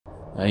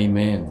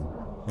Amen.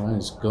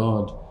 Praise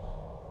God.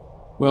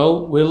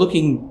 Well, we're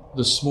looking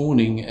this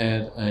morning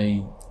at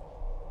an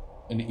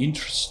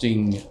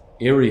interesting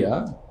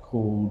area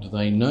called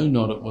 "They know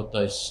not at what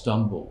they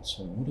stumble."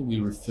 So what are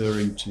we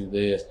referring to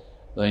there?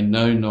 They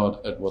know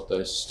not at what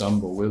they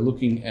stumble. We're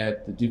looking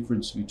at the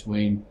difference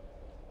between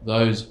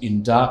those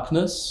in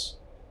darkness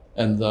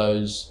and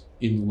those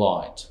in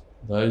light.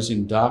 Those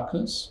in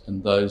darkness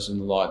and those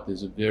in light.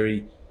 There's a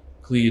very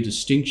clear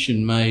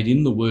distinction made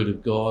in the Word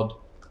of God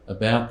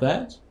about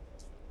that,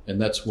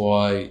 and that's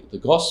why the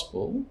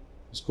gospel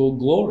is called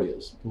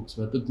glorious. It talks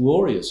about the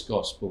glorious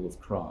gospel of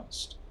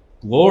Christ.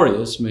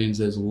 Glorious means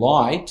there's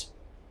light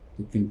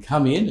that can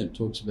come in. It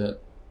talks about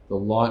the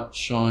light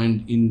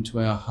shined into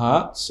our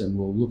hearts, and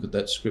we'll look at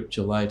that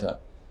scripture later.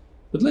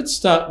 But let's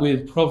start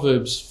with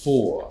Proverbs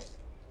 4.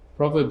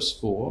 Proverbs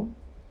 4,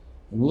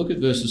 and we'll look at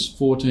verses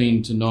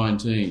 14 to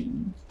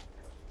 19.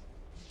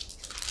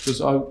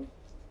 Because I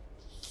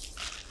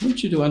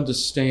want you to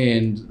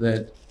understand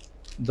that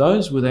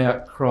those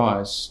without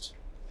Christ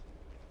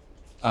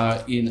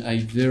are in a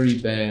very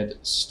bad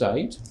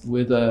state,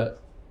 whether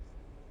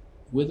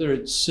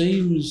it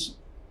seems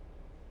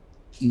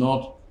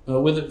not,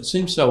 whether it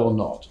seems so or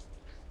not,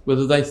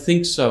 whether they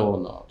think so or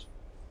not,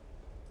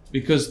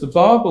 because the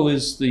Bible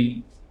is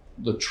the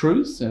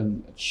truth,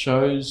 and it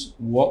shows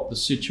what the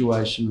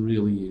situation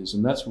really is,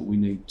 and that's what we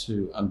need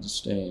to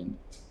understand.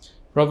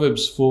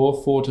 Proverbs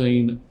 4,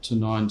 14 to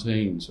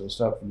 19. So we'll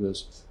start from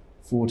verse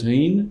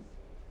 14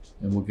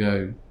 and we'll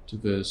go to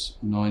verse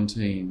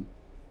 19.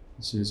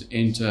 It says,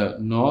 "Enter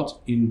not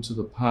into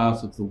the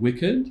path of the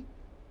wicked,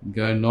 and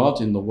go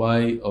not in the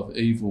way of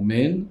evil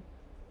men.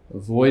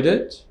 Avoid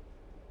it,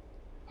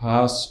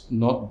 pass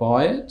not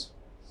by it,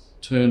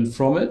 turn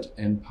from it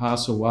and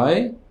pass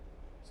away.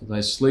 For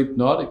they sleep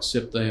not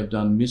except they have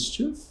done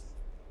mischief,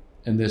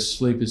 and their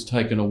sleep is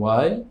taken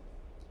away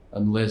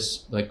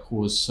unless they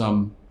cause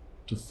some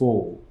to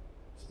fall.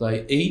 For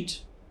they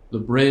eat the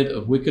bread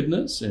of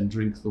wickedness and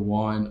drink the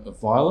wine of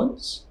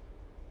violence.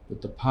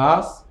 But the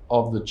path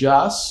of the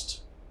just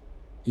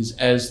is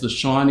as the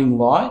shining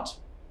light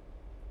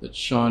that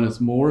shineth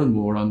more and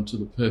more unto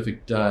the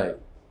perfect day.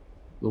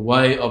 The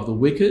way of the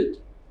wicked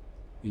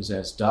is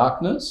as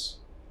darkness.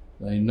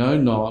 They know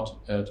not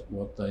at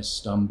what they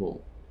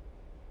stumble."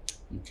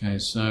 Okay,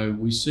 so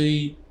we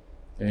see,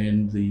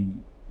 and the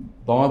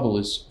Bible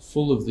is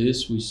full of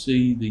this, we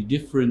see the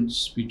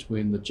difference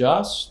between the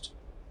just,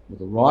 or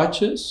the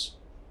righteous,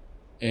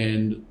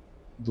 and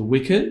the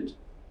wicked,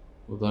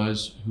 or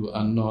those who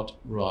are not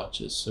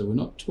righteous. So we're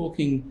not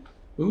talking,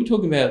 when we're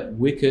talking about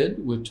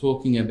wicked, we're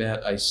talking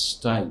about a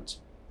state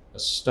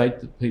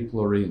that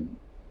people are in.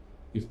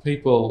 If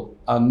people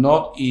are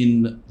not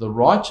in the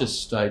righteous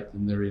state,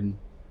 then they're in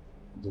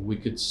the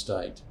wicked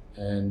state.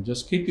 And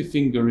just keep your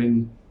finger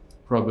in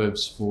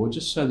Proverbs 4,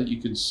 just so that you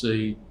can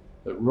see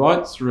that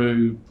right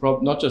through,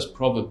 not just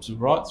Proverbs, but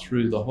right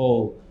through the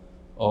whole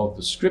of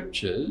the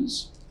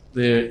scriptures,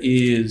 there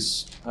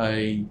is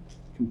a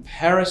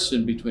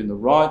comparison between the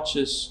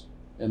righteous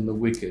and the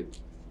wicked.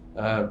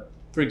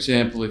 For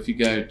example, if you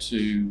go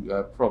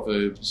to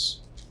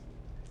Proverbs,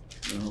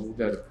 we'll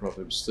go to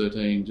Proverbs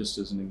 13 just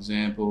as an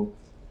example.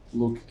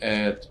 Look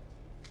at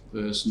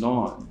verse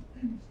 9.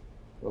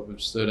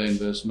 Proverbs 13,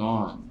 verse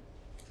 9.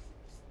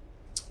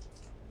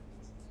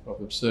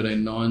 Proverbs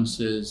 13:9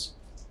 says,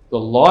 "The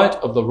light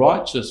of the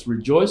righteous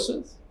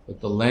rejoiceth, but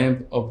the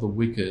lamp of the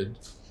wicked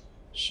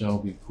shall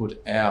be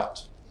put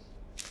out."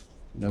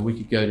 We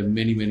could go to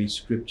many, many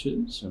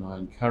scriptures, and I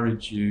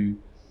encourage you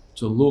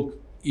to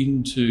look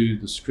into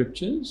the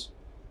scriptures,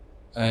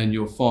 and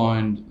you'll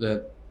find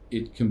that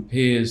it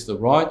compares the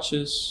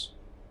righteous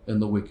and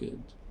the wicked.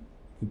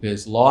 It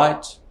compares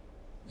light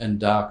and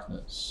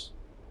darkness.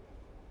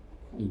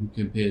 It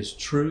compares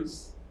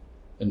truth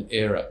and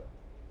error.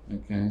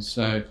 Okay,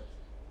 so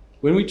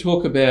when we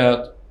talk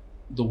about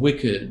the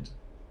wicked,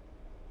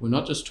 we're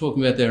not just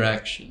talking about their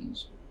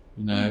actions.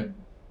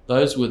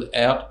 Those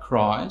without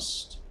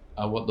Christ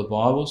are what the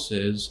Bible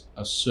says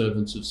are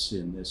servants of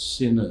sin. They're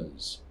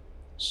sinners,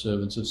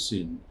 servants of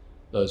sin.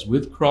 Those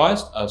with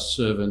Christ are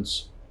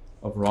servants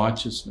of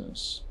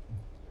righteousness.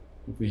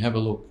 If we have a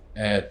look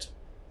at,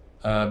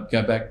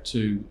 go back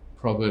to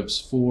Proverbs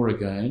 4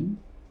 again,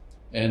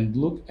 and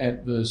look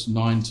at verse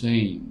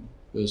 19.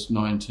 Verse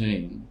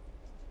 19.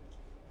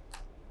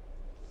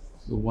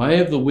 "The way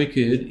of the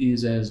wicked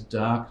is as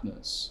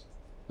darkness.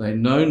 They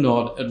know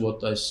not at what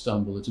they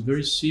stumble." It's a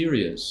very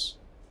serious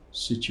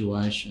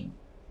situation.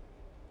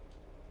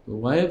 The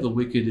way of the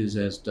wicked is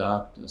as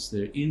darkness.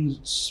 They're in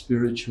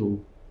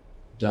spiritual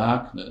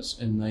darkness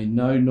and they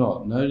know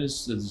not.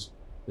 Notice there's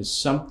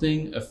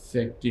something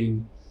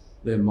affecting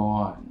their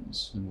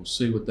minds, and we'll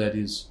see what that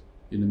is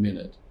in a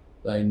minute.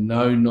 They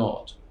know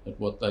not at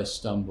what they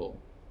stumble.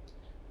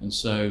 And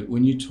so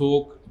when you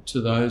talk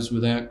to those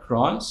without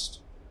Christ,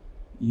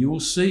 you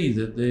will see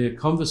that their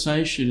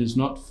conversation is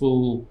not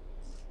full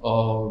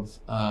of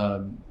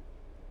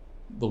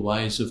the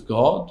ways of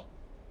God,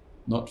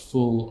 not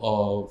full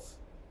of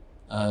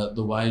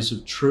the ways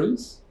of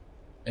truth,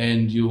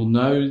 And you'll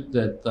know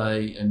that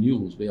and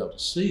you'll be able to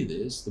see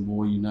this, the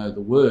more you know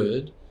the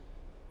Word,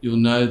 you'll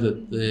know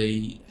that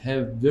they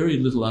have very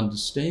little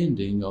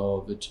understanding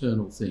of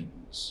eternal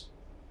things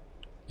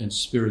and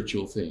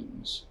spiritual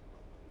things.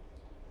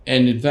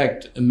 And in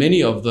fact,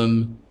 many of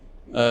them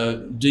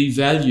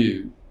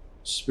devalue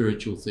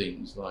spiritual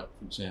things, like,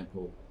 for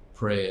example,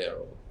 prayer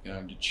or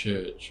going to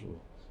church or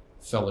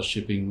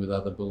fellowshipping with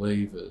other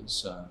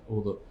believers,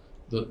 or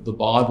the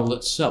Bible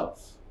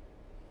itself.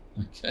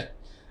 Okay,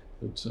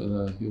 but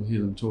you'll hear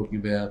them talking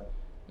about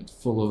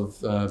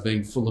it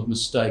being full of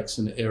mistakes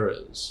and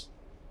errors.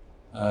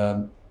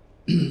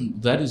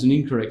 That is an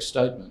incorrect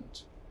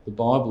statement. The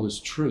Bible is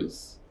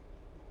truth.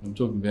 I'm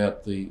talking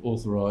about the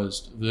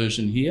authorised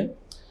version here.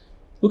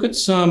 Look at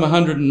Psalm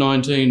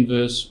 119,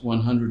 verse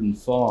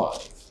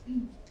 105.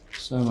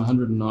 Psalm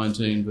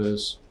 119,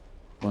 verse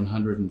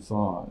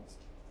 105.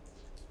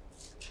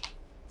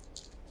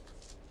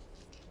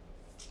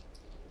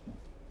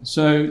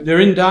 So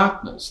they're in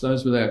darkness,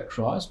 those without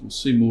Christ. We'll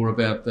see more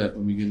about that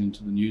when we get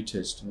into the New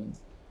Testament.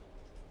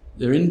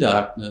 They're in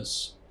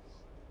darkness.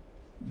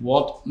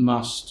 What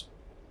must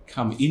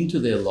come into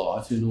their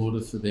life in order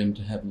for them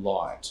to have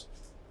light?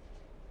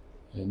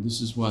 And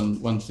this is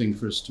one thing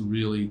for us to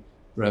really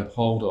grab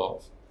hold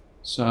of.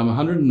 Psalm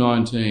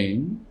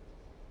 119,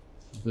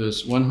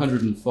 verse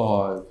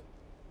 105,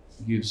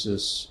 gives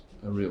us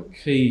a real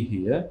key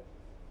here.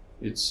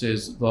 It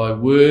says, "Thy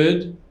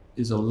word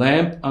is a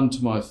lamp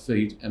unto my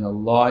feet and a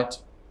light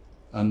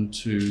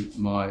unto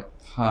my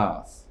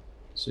path."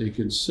 So you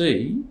can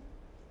see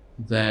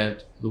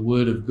that the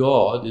Word of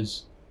God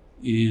is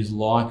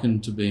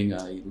likened to being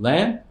a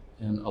lamp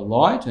and a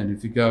light. And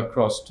if you go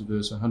across to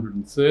verse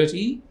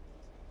 130,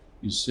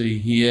 you see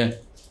here,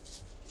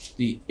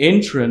 "The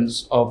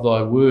entrance of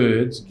thy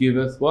words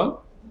giveth"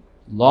 what?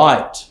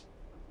 "Light.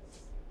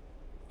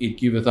 It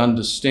giveth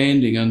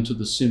understanding unto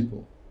the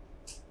simple."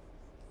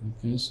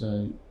 Okay,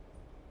 so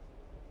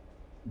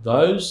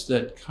those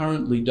that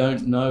currently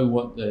don't know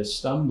what they're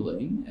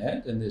stumbling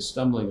at, and they're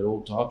stumbling at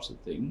all types of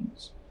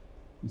things.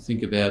 You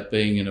think about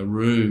being in a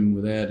room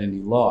without any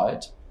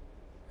light,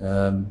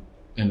 and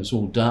it's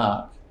all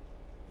dark.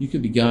 You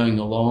could be going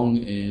along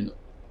and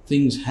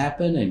things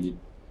happen,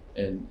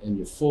 and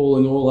you're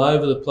falling all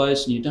over the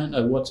place, and you don't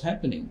know what's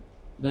happening.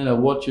 You don't know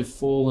what you've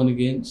fallen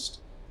against.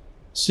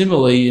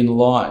 Similarly, in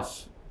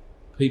life,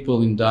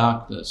 people in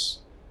darkness,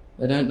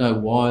 they don't know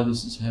why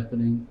this is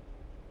happening.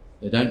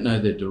 They don't know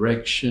their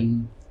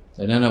direction.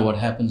 They don't know what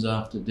happens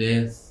after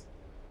death.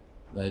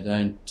 They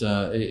don't.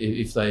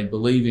 If they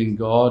believe in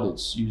God,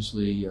 it's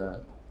usually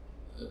a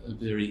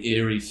very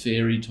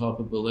airy-fairy type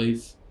of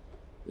belief.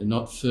 They're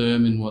not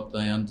firm in what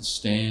they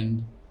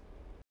understand.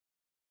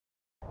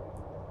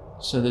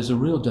 So there's a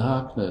real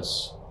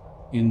darkness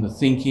in the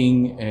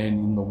thinking and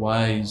in the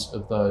ways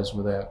of those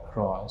without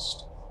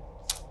Christ.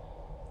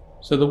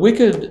 So the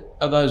wicked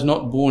are those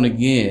not born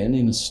again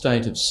in a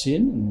state of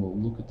sin, and we'll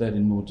look at that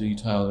in more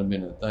detail in a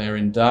minute. They are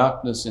in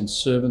darkness and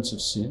servants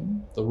of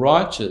sin. The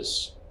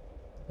righteous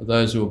are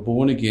those who are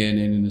born again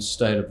and in a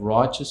state of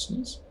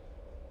righteousness.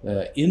 They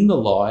are in the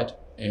light,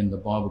 and the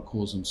Bible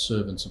calls them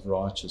servants of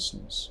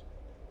righteousness.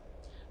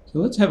 So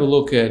let's have a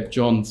look at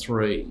John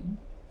 3, and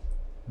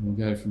we'll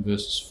go from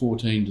verses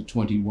 14 to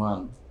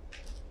 21.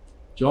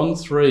 John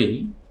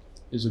 3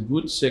 is a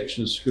good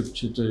section of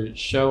Scripture to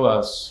show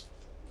us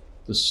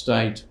the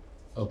state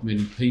of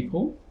many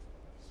people.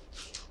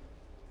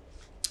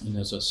 And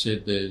as I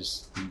said,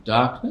 there's the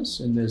darkness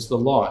and there's the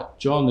light.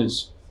 John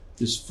is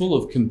full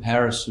of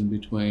comparison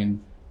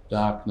between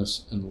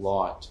darkness and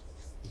light.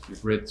 If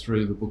you've read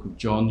through the book of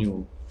John,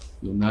 you'll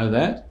know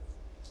that.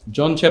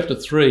 John chapter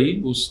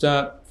 3, we'll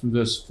start from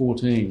verse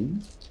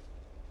 14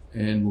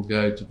 and we'll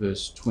go to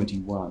verse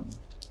 21.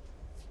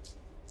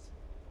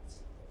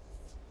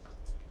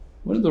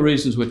 One of the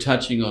reasons we're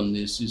touching on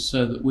this is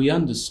so that we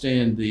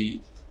understand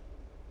the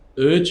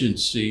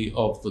urgency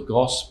of the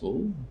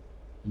gospel,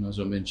 and as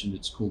I mentioned,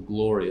 it's called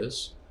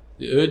glorious,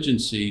 the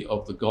urgency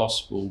of the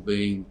gospel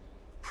being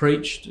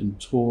preached and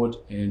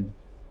taught and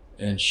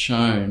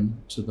shown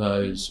to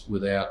those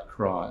without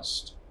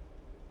Christ.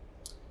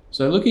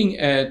 So looking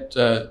at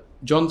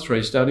John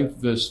 3, starting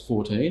from verse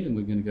 14, and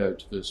we're going to go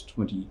to verse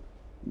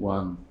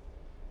 21,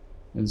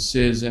 and it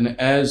says, "And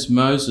as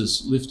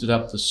Moses lifted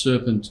up the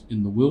serpent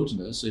in the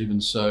wilderness,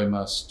 even so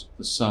must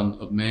the Son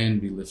of Man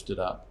be lifted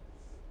up,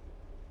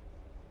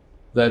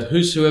 that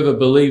whosoever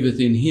believeth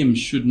in him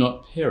should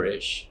not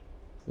perish,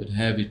 but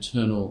have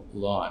eternal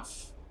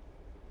life."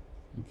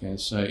 Okay,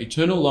 so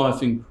eternal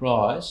life in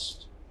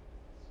Christ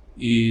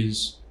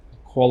is a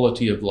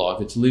quality of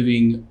life. It's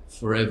living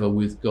forever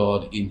with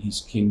God in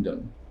his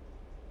kingdom.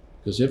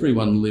 Because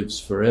everyone lives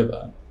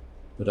forever,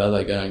 but are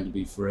they going to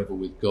be forever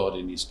with God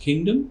in his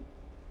kingdom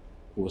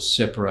or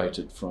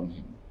separated from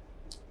him?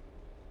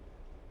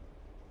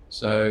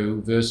 So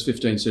verse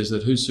 15 says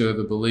that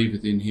whosoever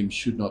believeth in him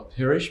should not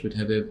perish, but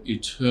have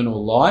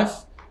eternal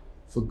life.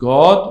 For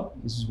God,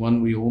 this is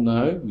one we all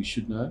know, we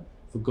should know,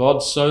 for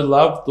God so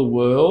loved the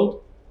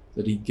world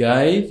that he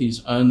gave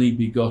his only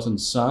begotten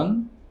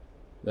Son,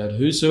 that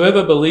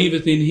whosoever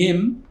believeth in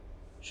him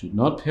should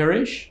not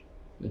perish,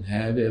 but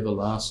have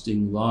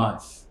everlasting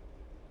life.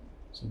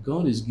 So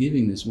God is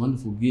giving this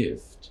wonderful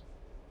gift.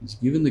 He's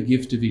given the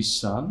gift of his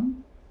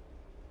Son,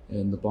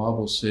 and the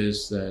Bible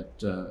says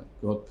that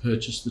God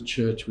purchased the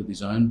church with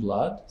his own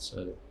blood.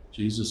 So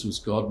Jesus was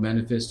God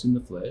manifest in the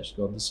flesh,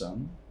 God the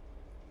Son.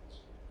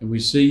 And we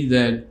see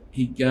that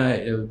he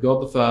gave,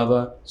 God the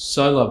Father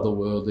so loved the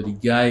world that he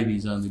gave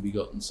his only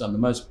begotten Son, the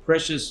most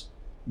precious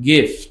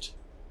gift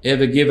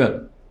ever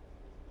given,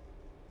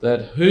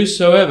 that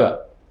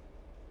whosoever,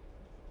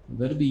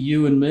 that'll be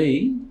you and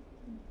me,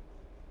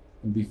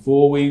 and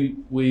before we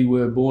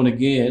were born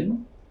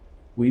again,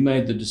 we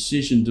made the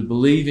decision to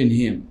believe in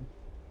him.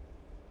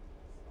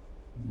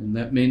 And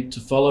that meant to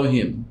follow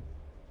him.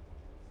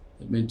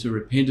 It meant to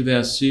repent of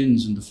our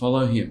sins and to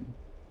follow him.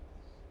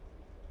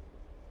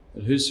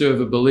 That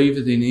whosoever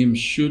believeth in him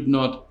should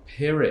not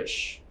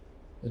perish,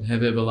 but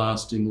have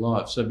everlasting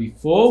life. So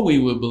before we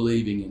were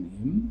believing in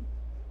him,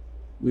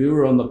 we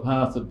were on the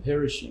path of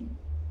perishing.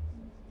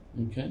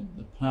 Okay?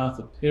 The path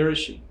of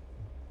perishing.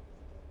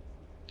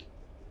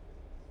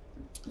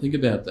 Think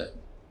about that.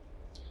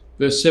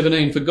 Verse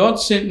 17, for God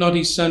sent not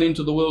his Son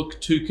into the world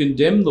to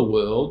condemn the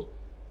world,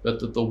 but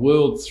that the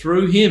world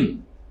through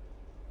him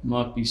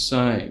might be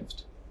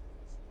saved.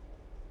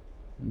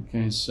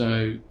 Okay,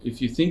 so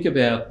if you think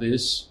about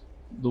this,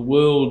 the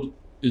world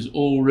is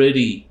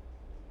already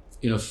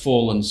in a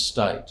fallen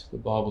state. The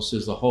Bible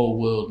says the whole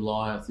world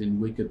lieth in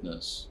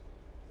wickedness.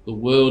 The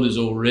world is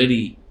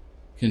already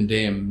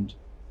condemned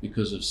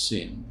because of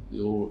sin.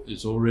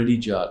 It's already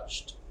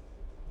judged.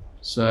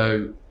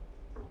 So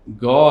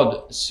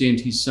God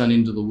sent his Son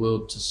into the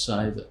world to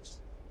save it,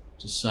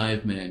 to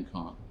save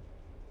mankind.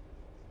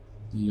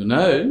 You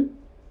know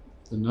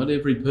that not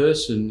every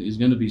person is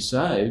going to be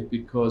saved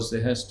because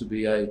there has to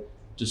be a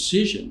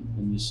decision.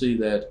 And you see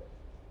that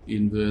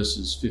in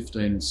verses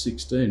 15 and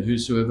 16.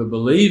 Whosoever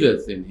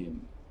believeth in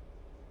him.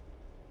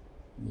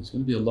 There's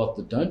going to be a lot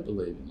that don't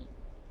believe in him.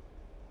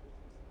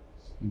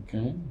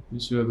 Okay?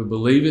 Whosoever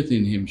believeth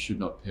in him should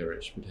not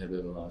perish, but have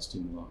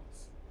everlasting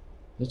life.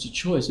 That's a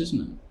choice,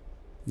 isn't it?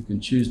 You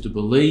can choose to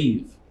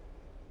believe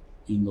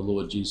in the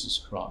Lord Jesus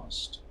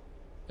Christ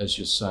as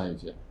your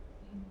Saviour.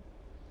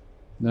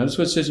 Notice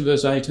what it says in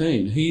verse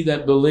 18. He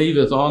that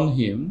believeth on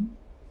him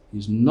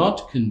is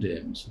not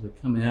condemned. So they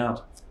come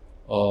out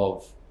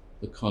of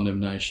the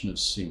condemnation of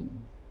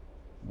sin.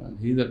 Right?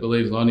 He that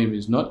believeth on him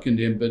is not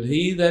condemned, but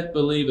he that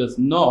believeth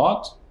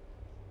not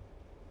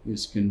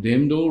is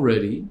condemned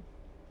already,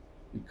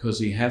 because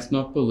he hath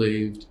not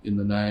believed in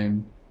the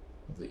name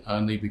of the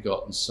only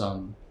begotten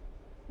Son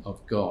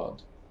of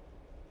God.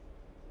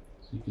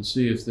 So you can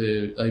see if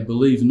they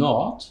believe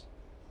not,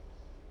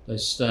 they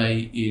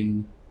stay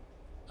in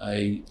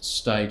a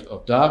state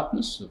of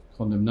darkness, of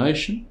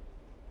condemnation,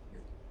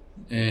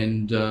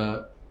 and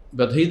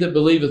but he that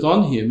believeth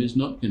on him is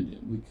not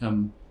condemned. We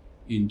come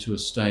into a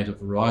state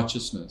of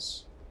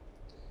righteousness.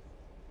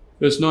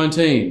 Verse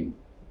 19,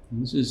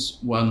 this is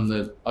one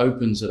that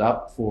opens it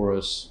up for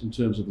us in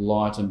terms of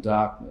light and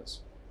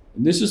darkness.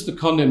 And this is the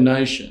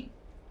condemnation,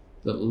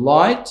 that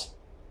light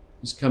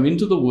has come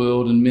into the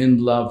world and men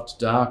loved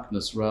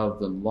darkness rather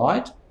than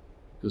light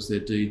because their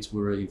deeds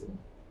were evil.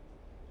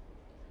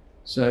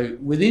 So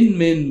within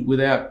men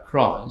without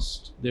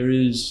Christ, there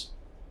is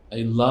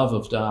a love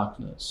of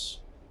darkness.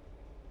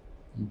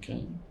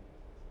 Okay.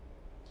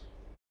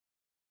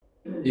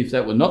 If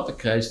that were not the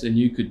case, then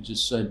you could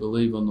just say,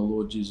 believe on the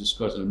Lord Jesus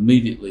Christ, and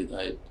immediately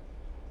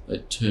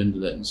they'd turn to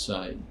that and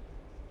say,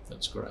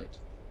 that's great.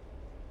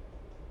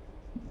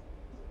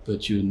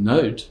 But you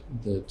note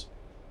that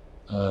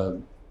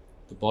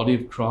the body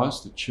of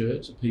Christ, the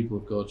church, the people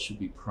of God should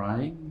be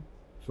praying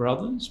for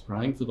others,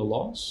 praying for the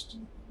lost,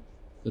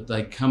 that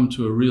they come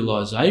to a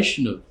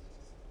realization of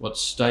what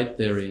state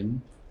they're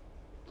in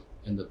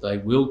and that they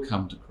will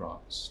come to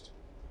Christ.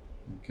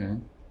 Okay.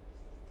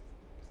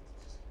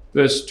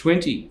 Verse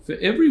 20, for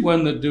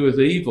everyone that doeth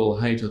evil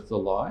hateth the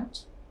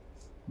light,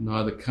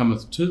 neither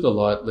cometh to the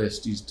light,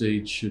 lest his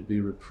deeds should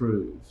be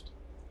reproved.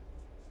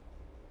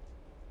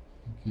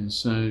 Okay,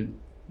 so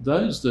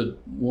those that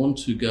want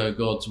to go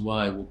God's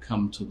way will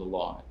come to the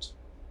light.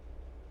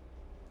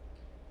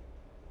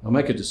 I'll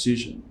make a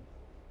decision.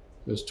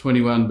 Verse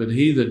 21, but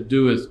he that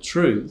doeth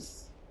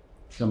truth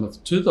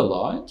cometh to the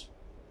light,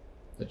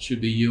 that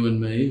should be you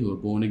and me who are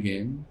born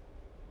again,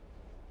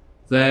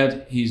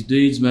 that his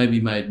deeds may be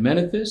made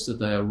manifest, that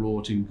they are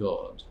wrought in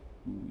God.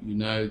 You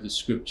know the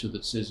scripture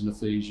that says in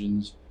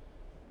Ephesians,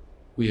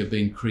 we have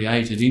been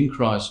created in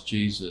Christ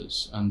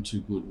Jesus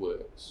unto good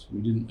works.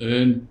 We didn't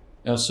earn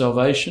our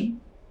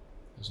salvation.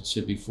 As I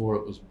said before,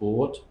 it was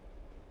bought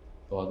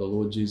by the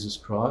Lord Jesus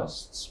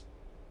Christ's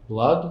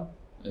blood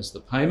as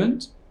the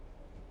payment.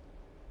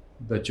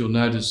 But you'll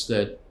notice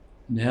that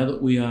now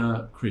that we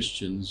are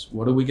Christians,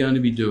 what are we going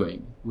to be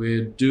doing?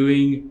 We're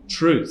doing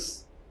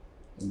truth.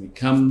 And we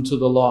come to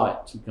the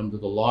light. We come to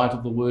the light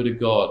of the Word of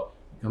God.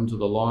 We come to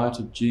the light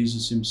of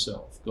Jesus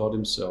himself, God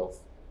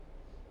himself,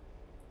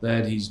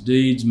 that his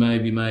deeds may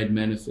be made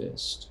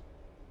manifest.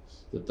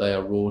 that they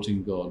are wrought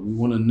in God. We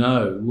want to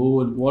know,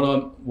 Lord,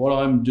 what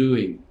I'm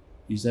doing,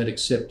 is that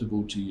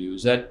acceptable to you?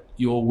 Is that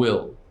your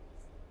will?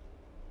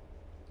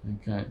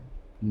 Okay.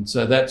 And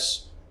so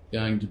that's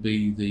going to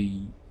be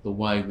the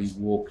way we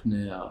walk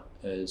now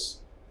as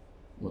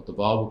what the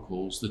Bible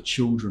calls the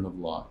children of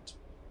light.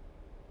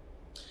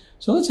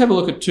 So let's have a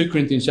look at 2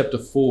 Corinthians chapter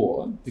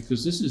 4,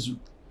 because this is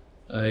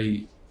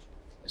a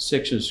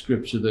section of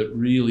scripture that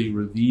really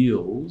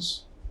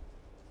reveals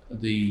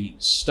the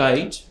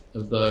state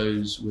of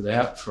those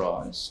without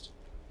Christ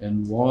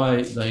and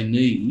why they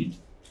need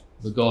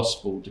the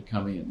gospel to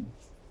come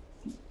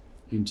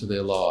into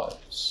their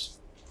lives.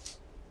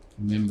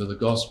 Remember, the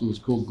gospel is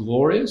called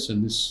glorious,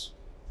 and this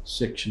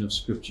section of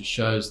scripture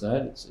shows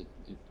that.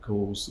 It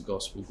calls the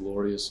gospel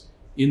glorious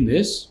in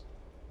this.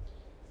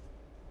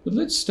 But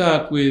let's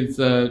start with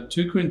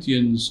 2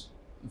 Corinthians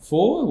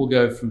 4. We'll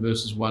go from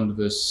verses 1 to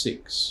verse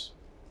 6.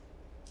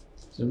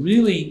 So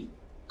really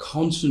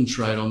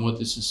concentrate on what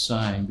this is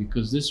saying,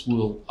 because this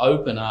will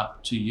open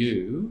up to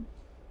you,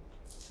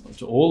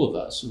 to all of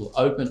us, it will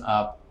open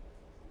up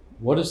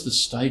what is the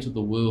state of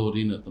the world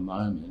in at the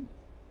moment.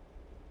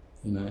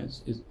 You know,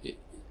 a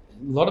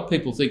lot of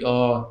people think,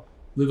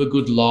 live a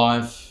good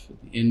life,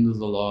 at the end of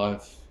the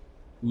life,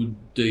 good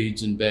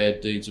deeds and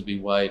bad deeds will be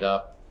weighed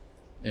up.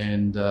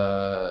 And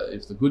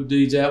if the good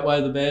deeds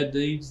outweigh the bad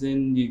deeds,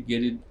 then you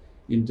get it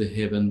into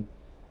heaven.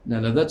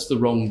 No, that's the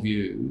wrong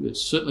view.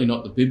 It's certainly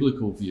not the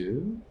biblical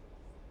view.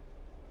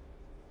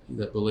 He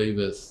that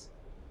believeth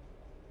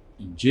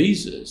in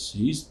Jesus,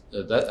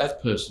 that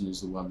person is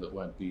the one that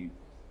won't be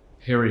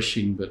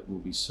perishing but will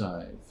be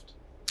saved.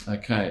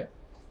 Okay,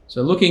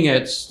 so looking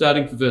at,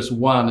 starting from verse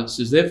 1, it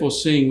says, "Therefore,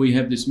 seeing we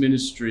have this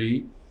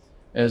ministry,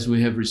 as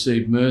we have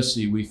received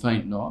mercy, we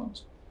faint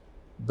not,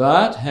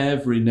 but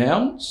have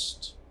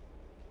renounced,"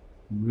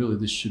 and really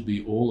this should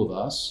be all of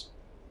us,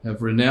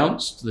 "have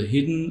renounced the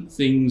hidden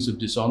things of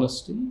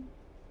dishonesty,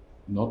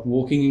 not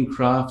walking in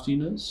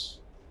craftiness,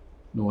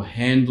 nor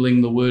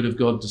handling the word of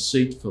God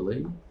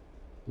deceitfully,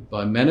 but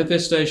by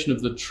manifestation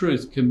of the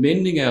truth,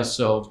 commending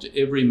ourselves to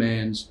every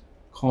man's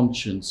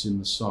conscience in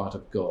the sight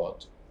of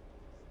God."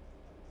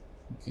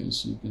 Okay,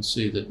 so you can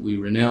see that we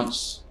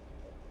renounce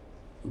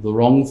the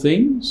wrong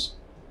things,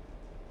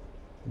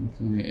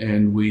 okay,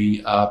 and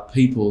we are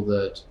people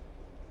that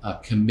are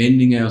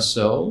commending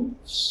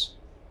ourselves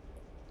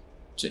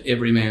to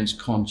every man's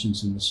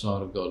conscience in the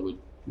sight of God.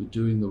 We're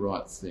doing the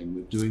right thing.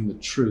 We're doing the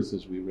truth,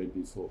 as we read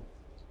before.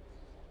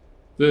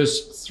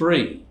 Verse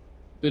 3,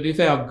 "But if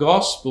our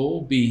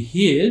gospel be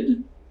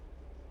hid,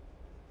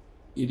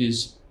 it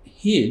is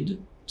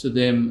hid to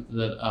them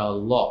that are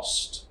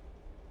lost."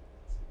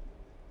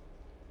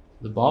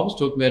 The Bible's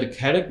talking about a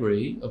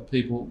category of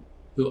people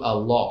who are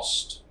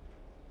lost,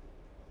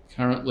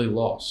 currently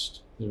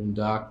lost. They're in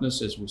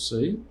darkness, as we'll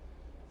see.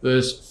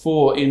 Verse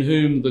 4, "In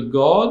whom the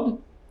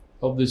God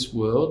of this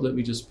world," let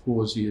me just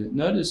pause here.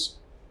 Notice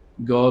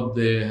God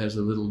there has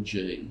a little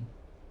g.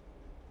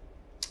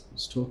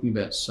 It's talking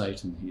about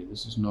Satan here.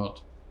 This is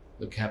not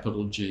the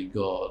capital G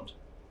God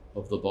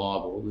of the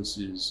Bible. This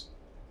is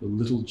the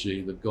little g,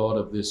 the God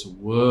of this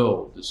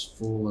world, this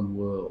fallen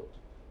world.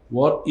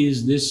 What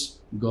is this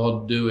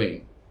God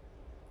doing?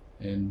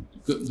 And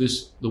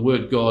the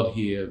word God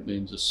here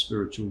means a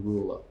spiritual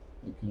ruler.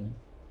 Okay.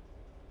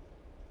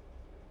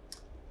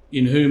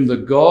 "In whom the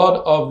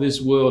God of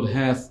this world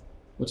hath,"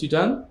 what's he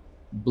done?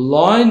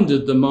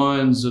 "Blinded the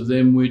minds of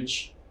them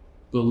which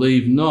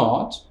believe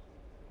not,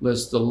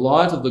 lest the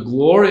light of the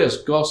glorious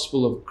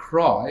gospel of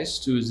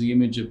Christ, who is the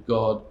image of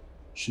God,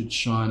 should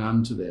shine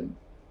unto them."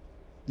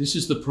 This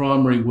is the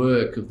primary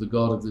work of the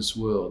God of this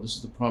world. This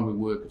is the primary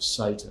work of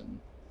Satan.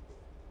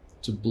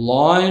 To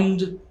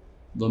blind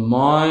the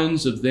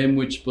minds of them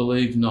which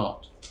believe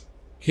not.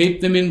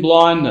 Keep them in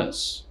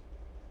blindness.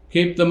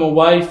 Keep them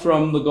away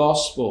from the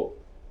gospel.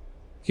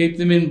 Keep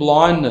them in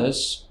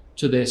blindness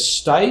to their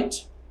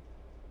state,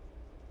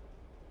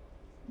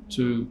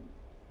 to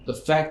the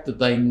fact that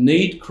they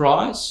need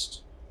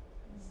Christ.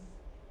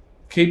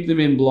 Keep them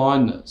in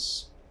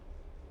blindness.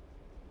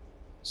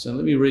 So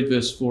let me read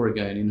verse 4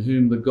 again. "In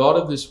whom the God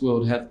of this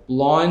world hath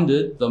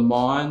blinded the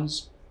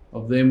minds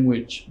of them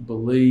which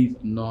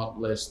believe not,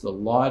 lest the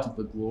light of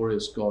the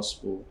glorious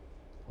gospel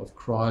of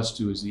Christ,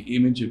 who is the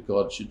image of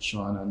God, should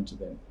shine unto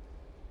them."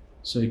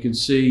 So you can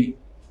see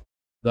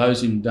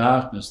those in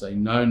darkness, they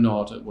know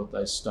not at what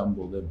they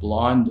stumble. They're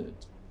blinded.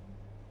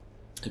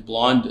 They're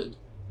blinded.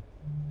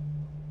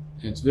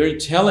 And it's very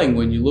telling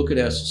when you look at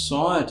our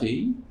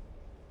society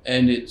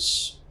and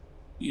it's,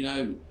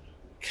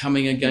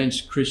 coming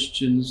against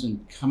Christians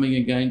and coming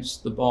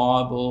against the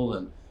Bible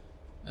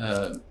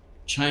and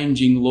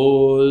changing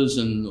laws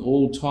and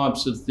all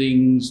types of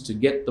things to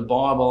get the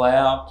Bible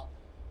out.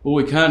 Or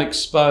we can't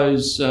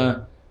expose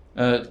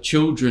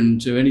children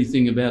to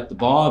anything about the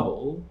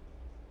Bible.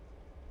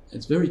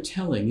 It's very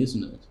telling,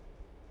 isn't it?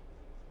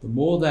 The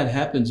more that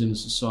happens in a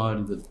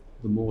society,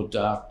 the more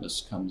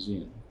darkness comes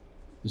in.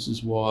 This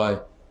is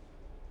why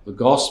the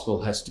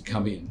gospel has to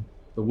come in.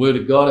 The word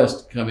of God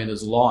has to come in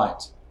as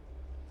light.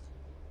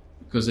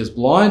 because there's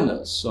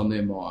blindness on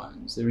their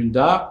minds. They're in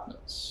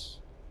darkness.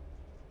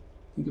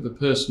 Think of a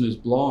person who's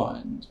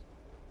blind.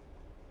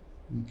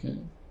 Okay,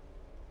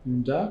 you're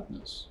in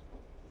darkness.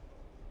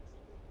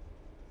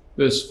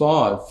 Verse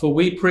 5, for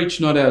we preach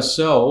not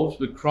ourselves,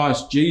 but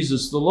Christ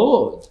Jesus the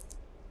Lord,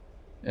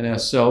 and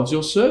ourselves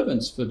your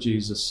servants for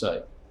Jesus'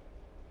 sake.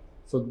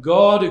 For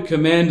God, who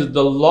commanded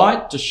the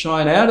light to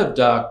shine out of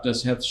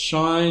darkness, hath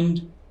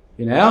shined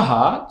in our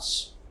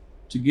hearts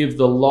to give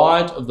the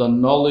light of the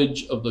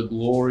knowledge of the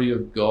glory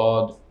of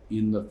God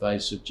in the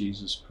face of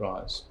Jesus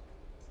Christ.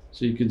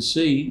 So you can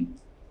see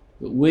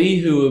that we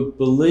who have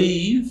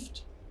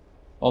believed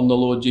on the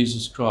Lord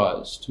Jesus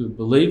Christ, who have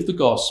believed the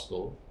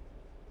gospel,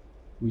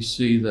 we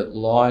see that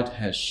light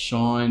has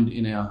shined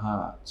in our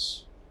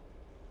hearts.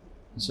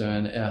 So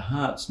our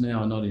hearts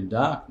now are not in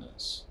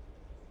darkness.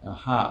 Our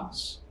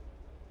hearts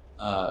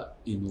are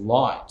in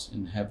light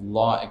and have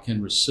light,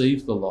 can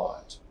receive the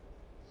light.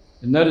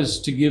 And that is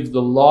to give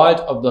the light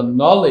of the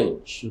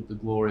knowledge of the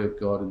glory of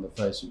God in the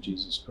face of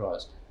Jesus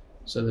Christ.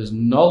 So there's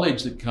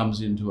knowledge that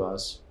comes into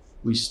us.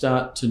 We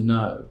start to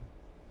know.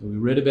 We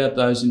read about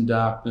those in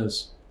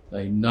darkness.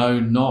 They know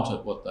not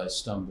at what they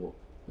stumble.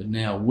 But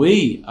now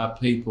we are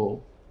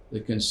people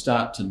that can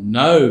start to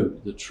know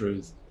the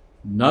truth,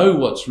 know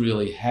what's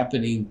really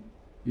happening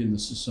in the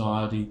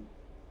society,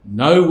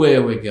 know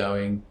where we're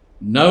going,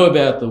 know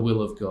about the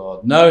will of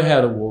God, know how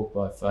to walk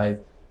by faith,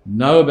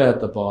 know about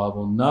the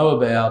Bible, know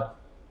about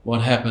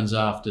what happens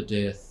after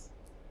death,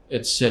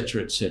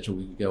 etc., etc.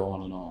 We could go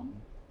on and on.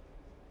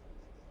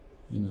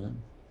 You know.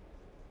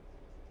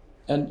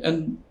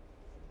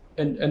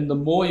 And the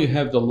more you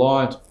have the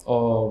light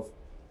of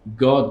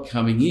God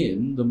coming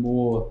in, the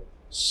more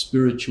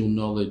spiritual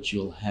knowledge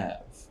you'll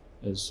have,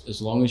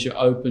 as long as you're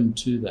open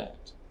to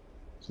that,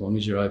 as long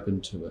as you're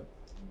open to it.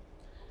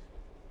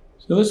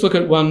 So let's look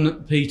at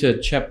 1 Peter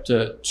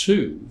chapter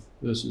 2,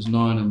 verses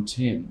 9 and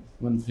 10.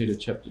 1 Peter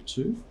chapter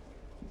 2,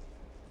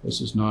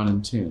 verses 9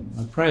 and 10.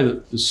 I pray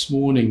that this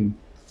morning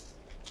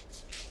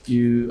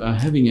you are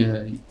having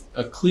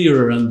a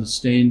clearer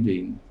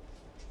understanding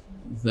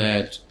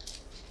that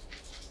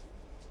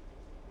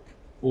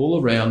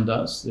all around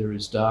us there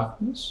is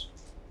darkness,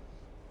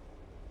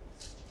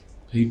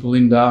 people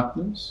in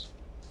darkness,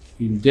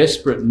 in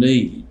desperate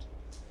need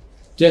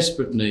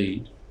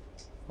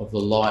of the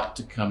light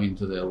to come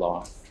into their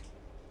life.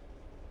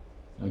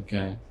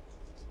 Okay?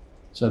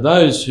 So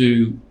those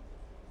who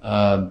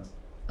are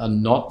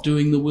not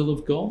doing the will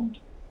of God,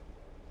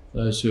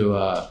 those who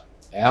are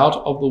out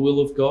of the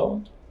will of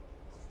God,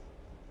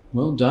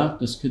 well,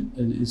 darkness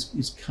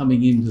is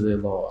coming into their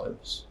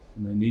lives,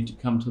 and they need to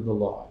come to the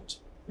light,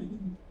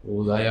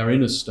 or they are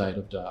in a state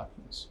of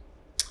darkness.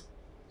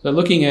 So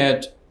looking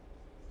at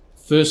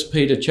 1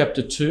 Peter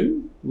chapter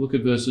 2, look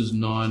at verses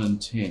 9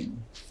 and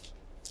 10.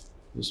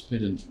 1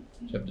 Peter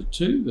chapter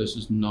 2,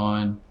 verses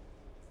 9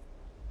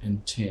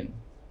 and 10.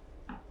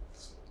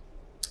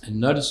 And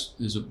notice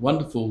there's a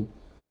wonderful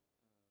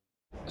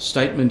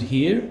statement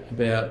here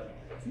about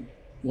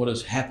what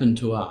has happened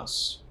to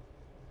us.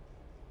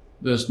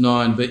 Verse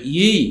 9, but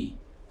ye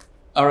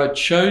are a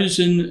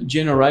chosen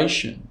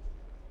generation,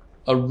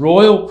 a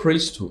royal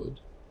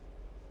priesthood,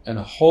 and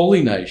a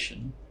holy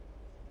nation,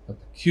 a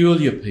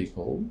peculiar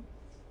people.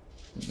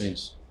 It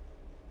means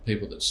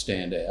people that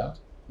stand out,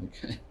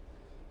 okay?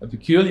 A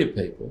peculiar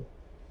people,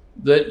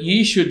 that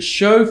ye should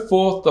show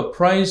forth the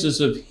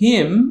praises of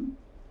him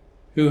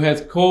who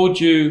hath called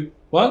you,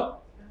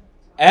 what?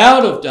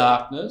 Out of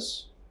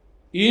darkness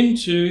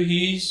into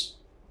his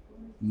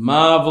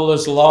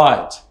marvellous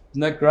light.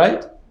 Isn't that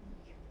great?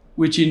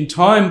 Which in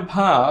time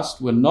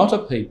past were not a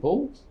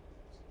people.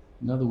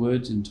 In other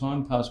words, in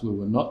time past we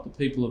were not the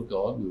people of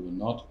God. We were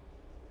not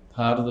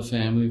part of the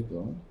family of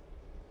God.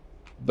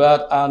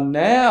 But are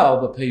now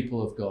the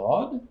people of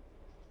God,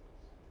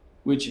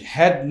 which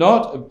had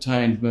not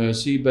obtained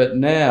mercy, but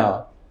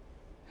now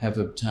have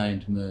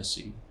obtained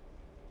mercy.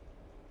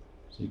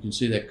 So you can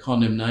see that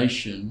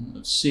condemnation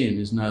of sin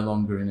is no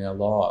longer in our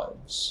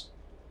lives,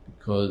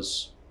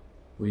 because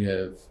we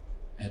have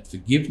had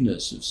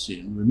forgiveness of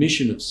sin,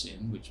 remission of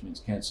sin, which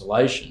means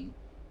cancellation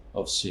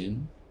of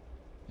sin.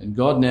 And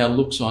God now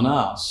looks on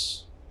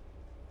us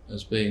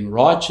as being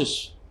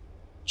righteous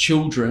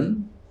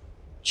children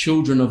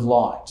of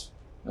light.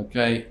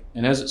 Okay?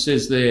 And as it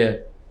says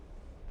there,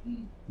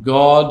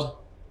 God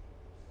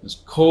has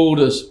called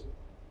us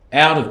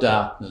out of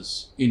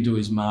darkness into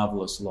his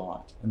marvellous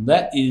light. And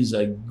that is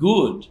a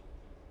good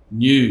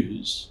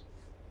news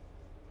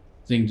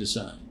thing to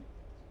say.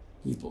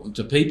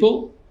 To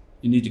people,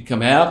 you need to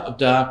come out of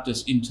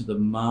darkness into the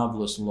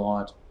marvellous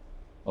light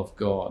of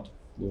God.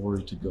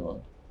 Glory to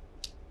God.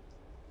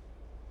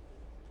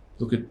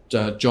 Look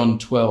at John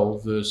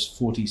 12, verse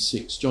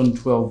 46. John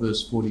 12,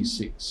 verse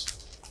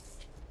 46.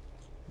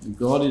 And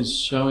God is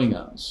showing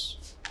us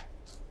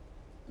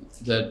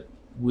that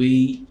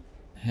we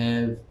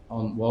have,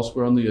 whilst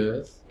we're on the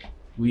earth,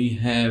 we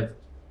have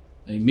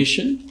a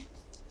mission.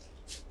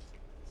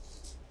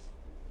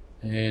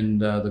 And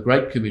the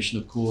Great Commission,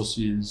 of course,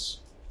 is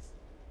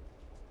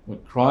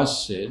what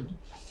Christ said,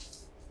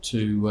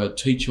 to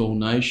teach all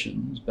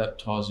nations,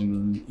 baptizing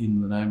them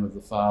in the name of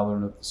the Father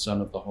and of the Son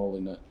and of the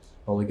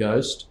Holy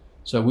Ghost.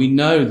 So we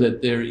know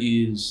that there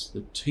is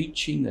the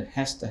teaching that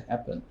has to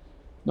happen.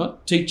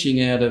 Not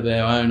teaching out of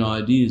our own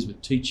ideas,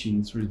 but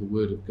teaching through the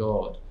Word of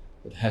God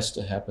that has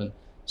to happen,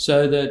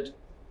 so that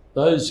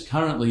those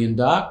currently in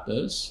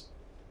darkness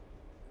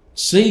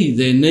see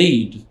their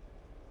need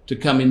to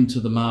come into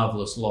the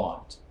marvellous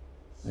light.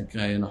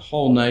 Okay, and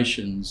whole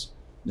nations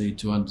need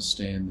to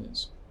understand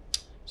this.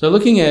 So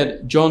looking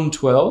at John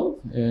 12,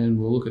 and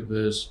we'll look at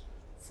verse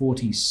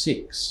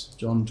 46.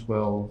 John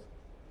 12,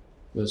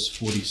 verse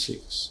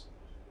 46.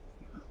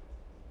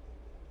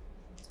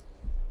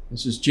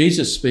 This is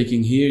Jesus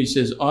speaking here. He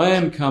says, I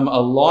am come a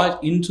light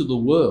into the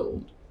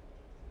world,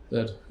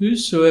 that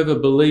whosoever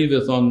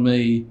believeth on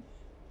me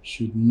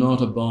should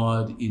not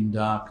abide in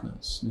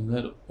darkness. Now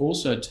that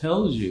also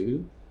tells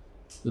you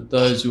that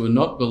those who are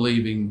not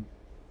believing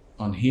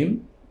on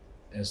him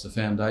as the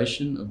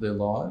foundation of their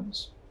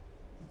lives,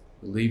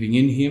 believing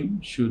in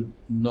him,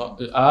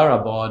 are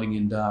abiding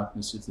in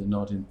darkness if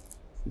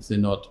they're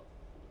not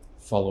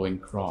following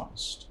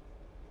Christ.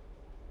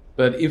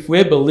 But if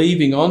we're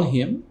believing on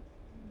him,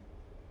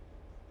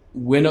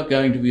 we're not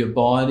going to be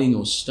abiding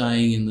or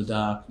staying in the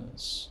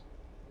darkness.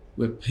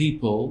 We're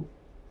people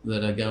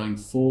that are going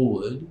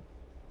forward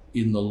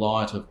in the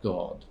light of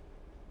God.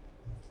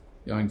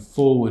 Going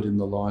forward in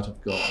the light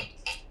of God.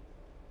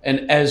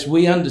 And as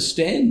we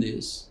understand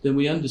this, then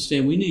we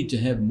understand we need to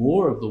have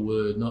more of the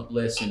Word, not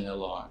less, in our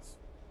life.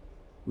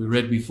 We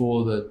read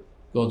before that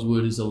God's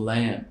Word is a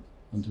lamp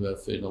unto our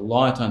feet, a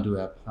light unto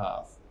our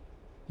path.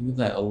 Think of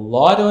that. A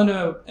light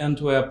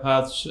unto our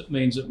path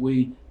means that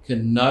we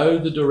can know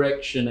the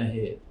direction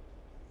ahead.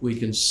 We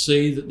can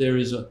see that there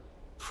is a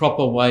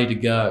proper way to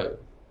go.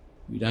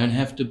 We don't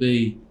have to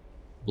be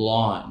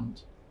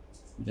blind.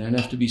 We don't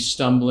have to be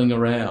stumbling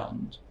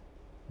around,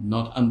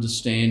 not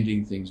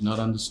understanding things, not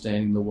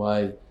understanding the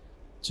way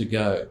to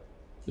go.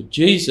 But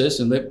Jesus,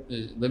 and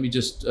let me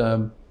just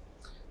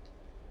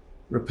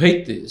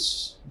repeat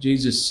this.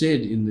 Jesus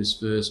said in this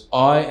verse,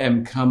 I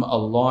am come a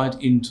light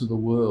into the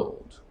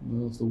world.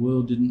 Well, if the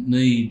world didn't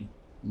need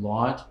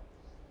light,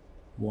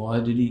 why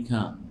did he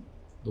come?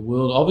 The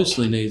world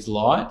obviously needs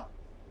light.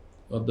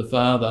 God the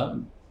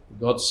Father,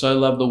 God so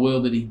loved the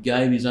world that he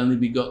gave his only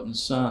begotten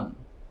Son.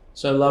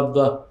 So loved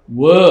the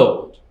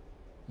world.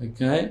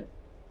 Okay?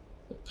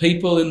 The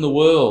people in the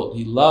world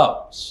he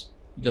loves.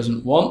 He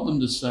doesn't want them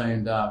to stay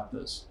in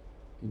darkness.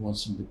 He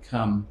wants them to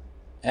come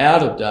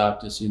out of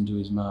darkness into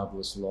his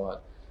marvellous light.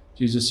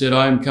 Jesus said,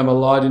 I am come a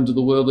light into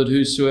the world, that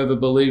whosoever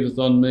believeth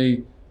on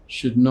me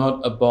should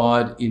not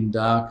abide in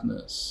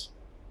darkness.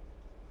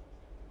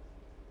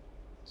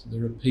 So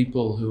there are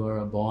people who are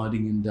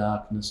abiding in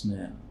darkness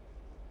now.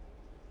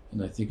 And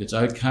they think it's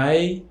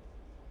okay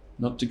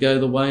not to go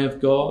the way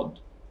of God.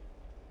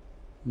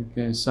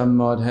 Okay, some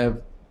might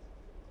have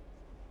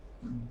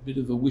a bit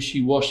of a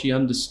wishy-washy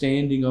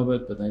understanding of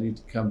it, but they need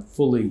to come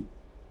fully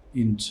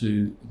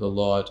into the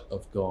light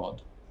of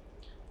God.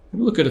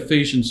 Have a look at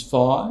Ephesians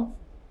 5.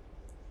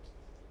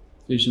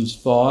 Ephesians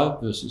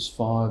 5, verses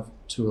 5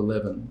 to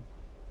 11.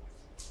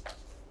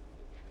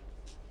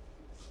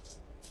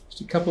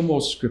 Just a couple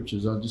more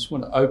scriptures. I just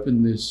want to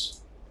open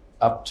this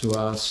up to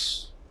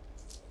us,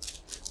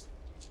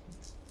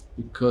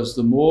 because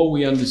the more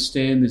we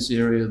understand this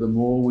area, the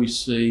more we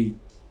see,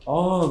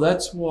 oh,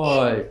 that's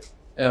why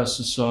our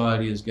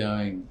society is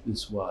going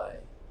this way.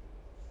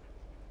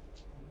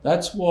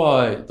 That's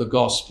why the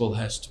gospel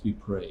has to be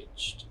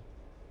preached.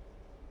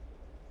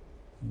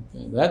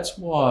 Okay, that's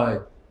why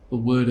the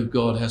word of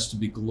God has to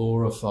be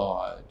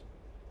glorified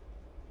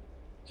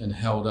and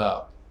held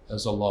up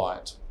as a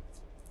light.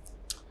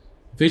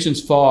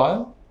 Ephesians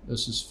 5,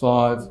 verses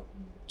 5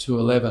 to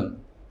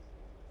 11.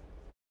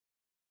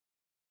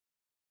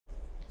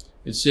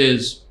 It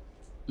says,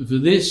 For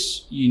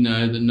this ye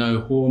know, that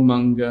no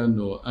whoremonger,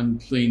 nor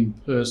unclean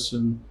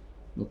person,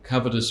 nor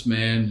covetous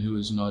man who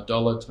is an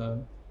idolater,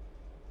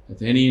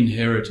 hath any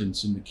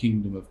inheritance in the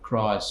kingdom of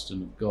Christ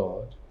and of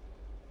God.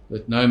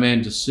 Let no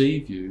man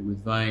deceive you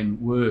with vain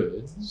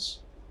words,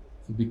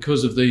 for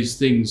because of these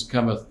things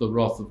cometh the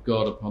wrath of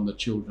God upon the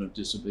children of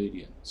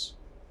disobedience.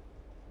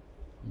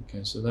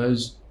 Okay, so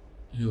those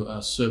who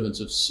are servants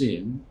of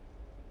sin,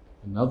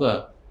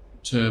 another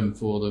term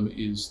for them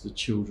is the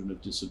children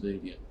of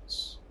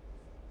disobedience.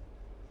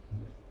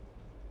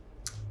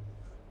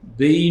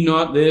 Be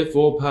not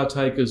therefore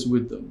partakers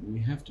with them.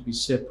 We have to be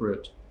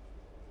separate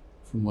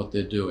from what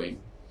they're doing.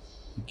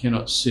 You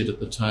cannot sit at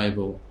the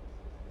table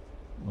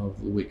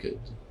of the wicked,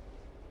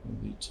 or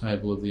the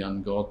table of the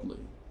ungodly.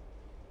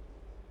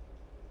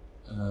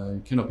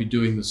 You cannot be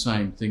doing the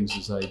same things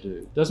as they do.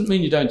 It doesn't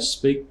mean you don't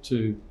speak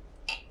to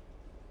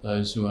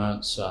those who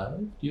aren't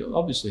saved. You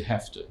obviously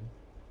have to.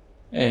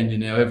 And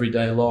in our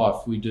everyday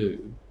life we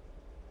do.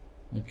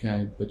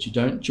 Okay, but you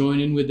don't join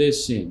in with their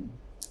sin.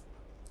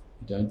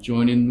 You don't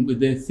join in with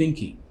their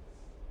thinking,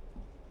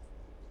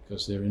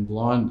 because they're in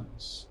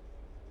blindness.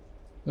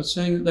 I'm not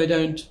saying that they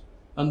don't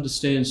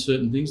understand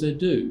certain things. They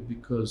do,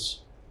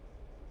 because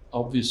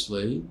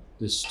obviously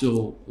there's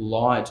still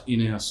light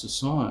in our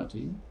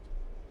society.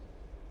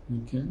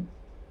 Okay?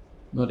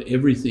 Not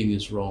everything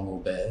is wrong or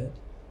bad.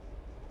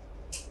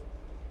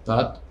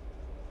 But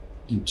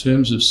in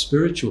terms of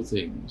spiritual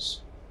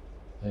things,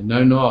 they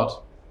know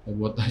not at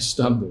what they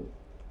stumble.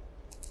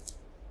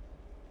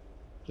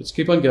 Let's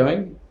keep on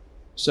going.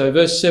 So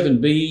verse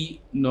 7,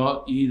 be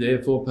not ye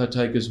therefore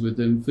partakers with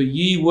them, for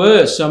ye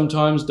were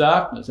sometimes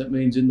darkness. That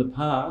means in the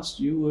past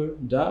you were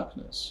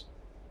darkness.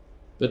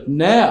 But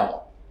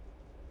now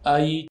are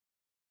ye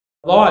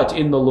light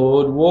in the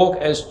Lord, walk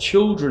as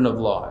children of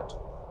light.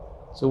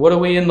 So what are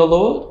we in the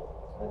Lord?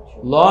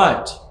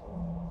 Light.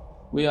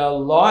 We are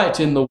light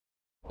in the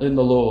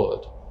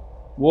Lord.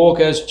 Walk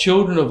as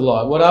children of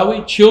light. What are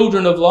we?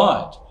 Children of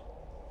light.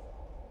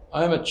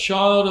 I am a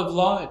child of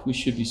light, we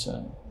should be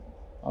saying.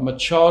 I'm a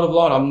child of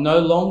light. I'm no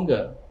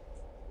longer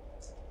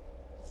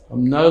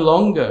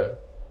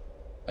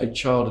a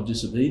child of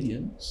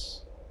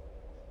disobedience.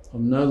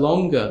 I'm no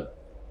longer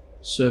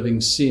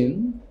serving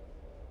sin.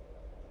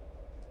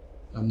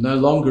 I'm no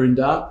longer in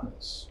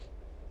darkness.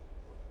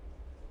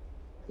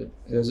 But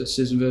as it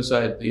says in verse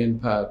 8 at the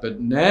end part,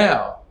 but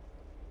now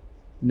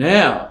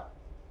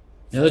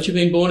that you've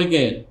been born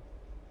again,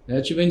 now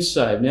that you've been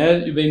saved, now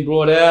that you've been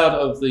brought out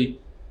of the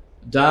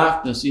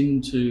darkness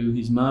into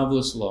his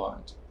marvellous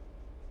light,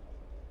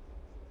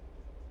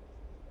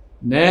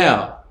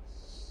 now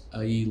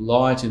are ye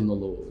light in the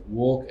Lord.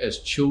 Walk as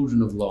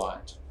children of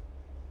light.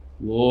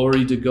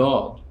 Glory to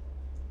God.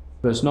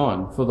 Verse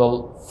 9, for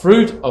the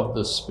fruit of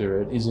the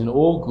Spirit is in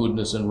all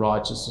goodness and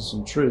righteousness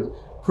and truth,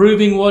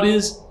 proving what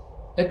is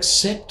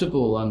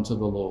acceptable unto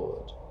the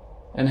Lord,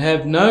 and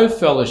have no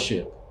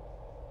fellowship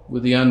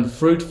with the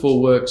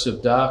unfruitful works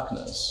of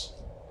darkness,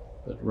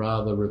 but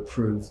rather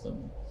reprove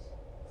them.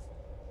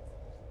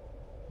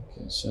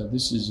 Okay, so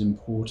this is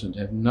important.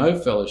 Have no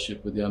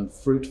fellowship with the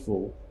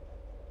unfruitful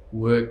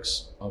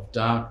works of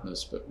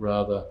darkness, but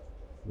rather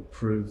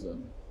reprove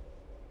them.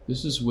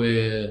 This is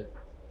where,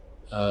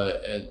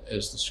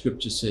 as the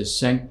scripture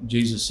says,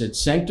 Jesus said,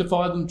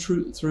 sanctify them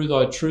through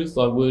thy truth,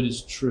 thy word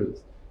is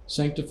truth.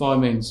 Sanctify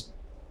means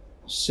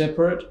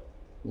separate,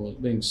 or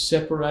being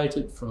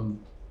separated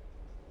from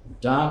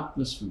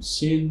darkness, from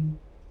sin,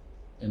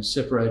 and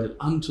separated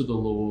unto the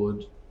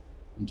Lord,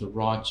 unto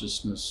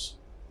righteousness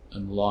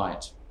and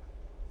light.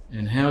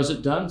 And how is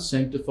it done?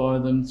 Sanctify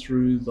them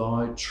through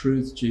thy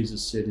truth,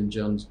 Jesus said in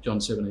John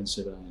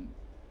 17:17.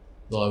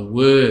 Thy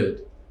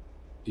word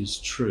is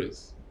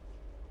truth.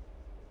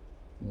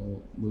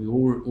 Well, we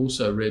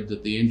also read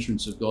that the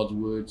entrance of God's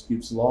words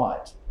gives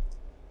light.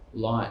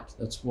 Light.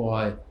 That's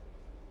why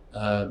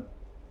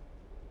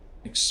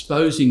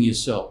exposing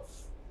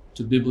yourself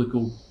to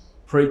biblical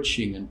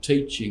preaching and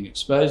teaching,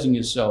 exposing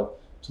yourself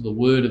to the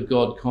Word of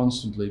God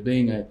constantly,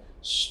 being a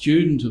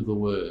student of the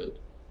Word,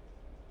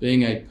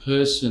 being a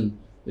person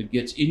that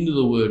gets into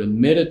the Word and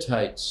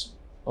meditates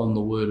on the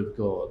Word of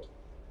God.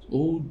 It's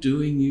all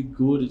doing you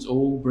good. It's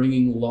all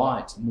bringing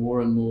light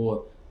more and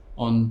more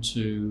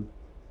onto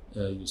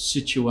your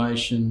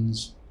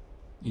situations,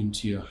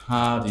 into your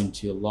heart,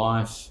 into your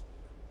life,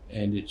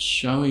 and it's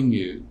showing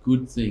you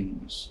good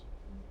things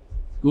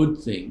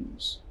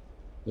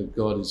that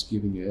God is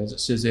giving you. As it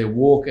says there,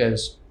 walk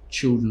as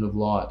children of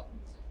light.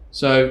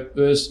 So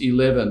verse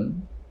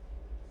 11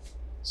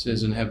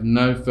 says, and have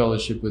no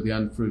fellowship with the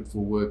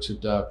unfruitful works of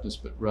darkness,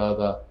 but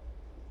rather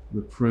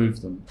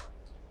reprove them.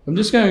 I'm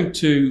just going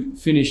to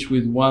finish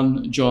with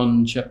 1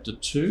 John chapter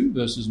 2,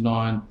 verses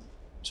 9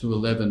 to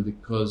 11,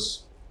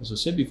 because, as I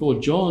said before,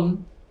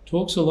 John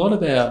talks a lot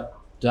about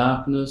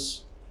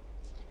darkness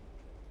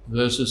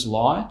versus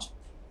light,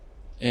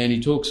 and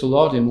he talks a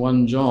lot in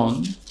 1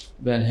 John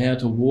about how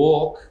to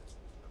walk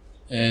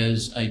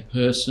as a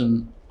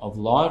person of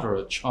light or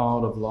a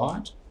child of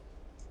light.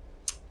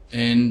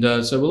 And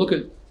so we'll look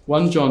at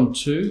 1 John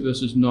 2,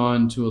 verses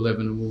 9 to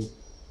 11, and we'll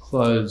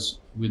close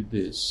with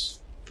this.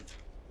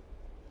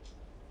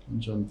 1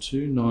 John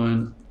 2,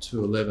 9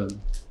 to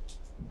 11.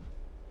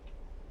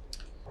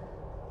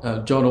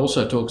 John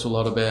also talks a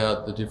lot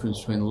about the difference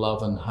between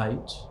love and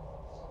hate,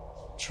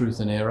 truth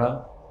and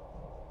error.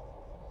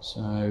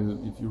 So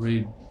if you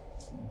read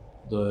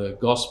the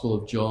Gospel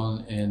of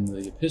John and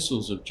the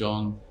epistles of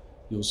John,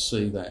 you'll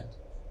see that.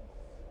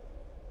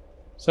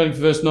 Starting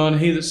from verse 9,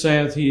 he that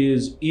saith he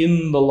is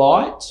in the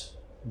light,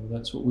 well,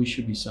 that's what we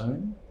should be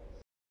saying,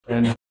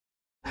 and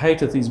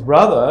hateth his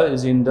brother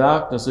is in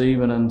darkness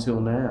even until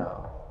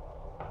now.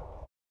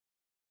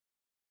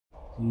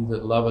 He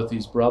that loveth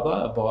his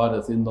brother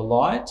abideth in the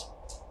light,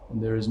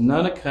 and there is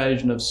none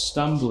occasion of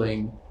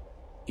stumbling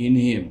in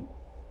him.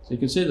 So you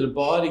can see that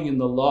abiding in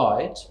the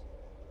light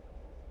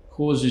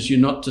causes you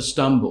not to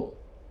stumble.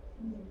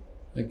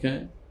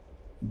 Okay?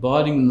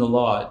 Abiding in the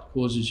light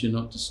causes you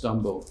not to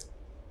stumble.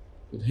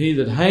 But he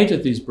that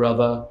hateth his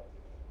brother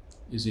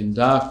is in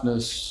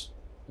darkness,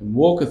 and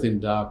walketh in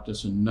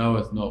darkness, and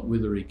knoweth not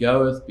whither he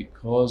goeth,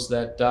 because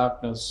that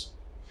darkness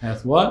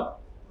hath what?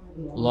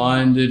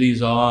 Blinded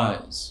his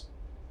eyes.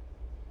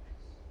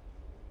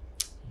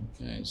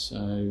 Okay,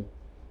 so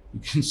you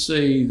can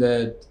see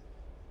that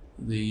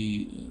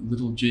the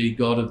little g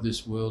god of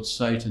this world,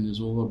 Satan, is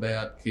all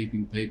about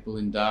keeping people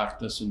in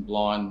darkness and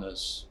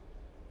blindness.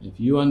 If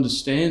you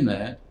understand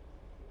that,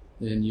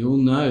 then you'll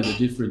know the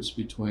difference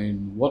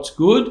between what's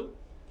good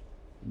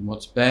and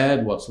what's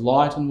bad, what's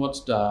light and what's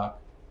dark.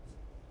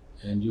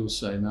 And you'll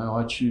say, no,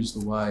 I choose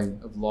the way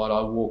of light.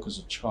 I walk as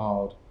a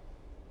child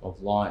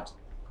of light.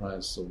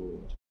 Praise the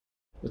Lord.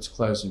 Let's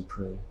close in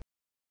prayer.